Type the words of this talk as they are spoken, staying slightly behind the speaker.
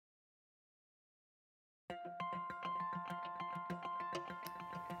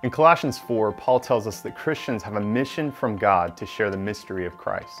In Colossians 4, Paul tells us that Christians have a mission from God to share the mystery of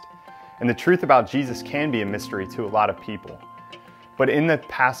Christ. And the truth about Jesus can be a mystery to a lot of people. But in the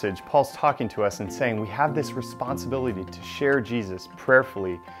passage, Paul's talking to us and saying we have this responsibility to share Jesus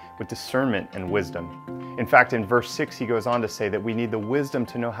prayerfully with discernment and wisdom. In fact, in verse 6, he goes on to say that we need the wisdom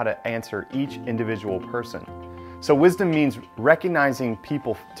to know how to answer each individual person. So wisdom means recognizing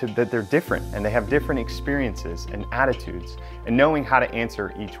people that they're different and they have different experiences and attitudes and knowing how to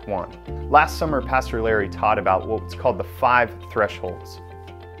answer each one. Last summer, Pastor Larry taught about what's called the 5 thresholds.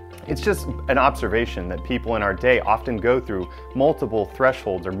 It's just an observation that people in our day often go through multiple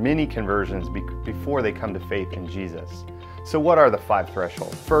thresholds or mini conversions before they come to faith in Jesus. So what are the 5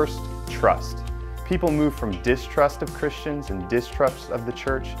 thresholds? First, trust. People move from distrust of Christians and distrust of the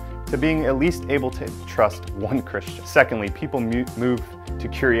church to being at least able to trust one Christian. Secondly, people move to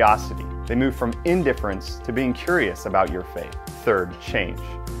curiosity. They move from indifference to being curious about your faith. Third, change.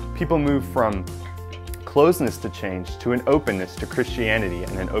 People move from closeness to change to an openness to Christianity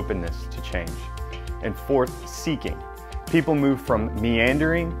and an openness to change. And fourth, seeking. People move from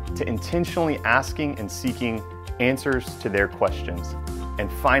meandering to intentionally asking and seeking answers to their questions.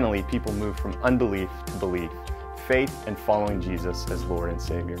 And finally, people move from unbelief to belief, faith and following Jesus as Lord and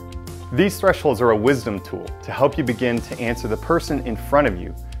Savior. These thresholds are a wisdom tool to help you begin to answer the person in front of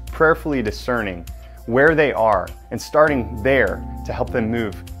you, prayerfully discerning where they are and starting there to help them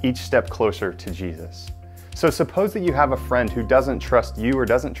move each step closer to Jesus. So suppose that you have a friend who doesn't trust you or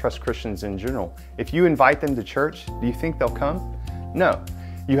doesn't trust Christians in general. If you invite them to church, do you think they'll come? No.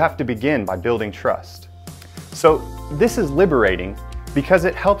 You have to begin by building trust. So this is liberating because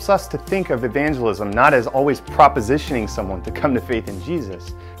it helps us to think of evangelism not as always propositioning someone to come to faith in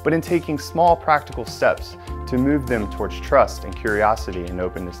Jesus, but in taking small practical steps to move them towards trust and curiosity and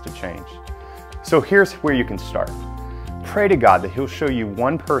openness to change. So here's where you can start. Pray to God that He'll show you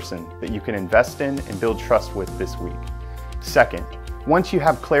one person that you can invest in and build trust with this week. Second, once you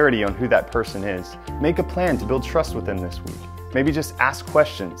have clarity on who that person is, make a plan to build trust with them this week. Maybe just ask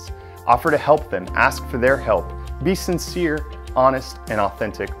questions, offer to help them, ask for their help, be sincere, honest, and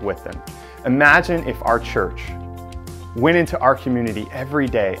authentic with them. Imagine if our church went into our community every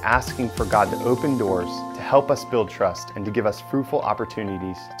day asking for God to open doors, to help us build trust, and to give us fruitful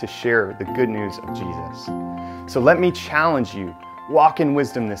opportunities to share the good news of Jesus. So let me challenge you, walk in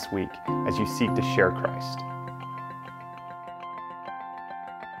wisdom this week as you seek to share Christ.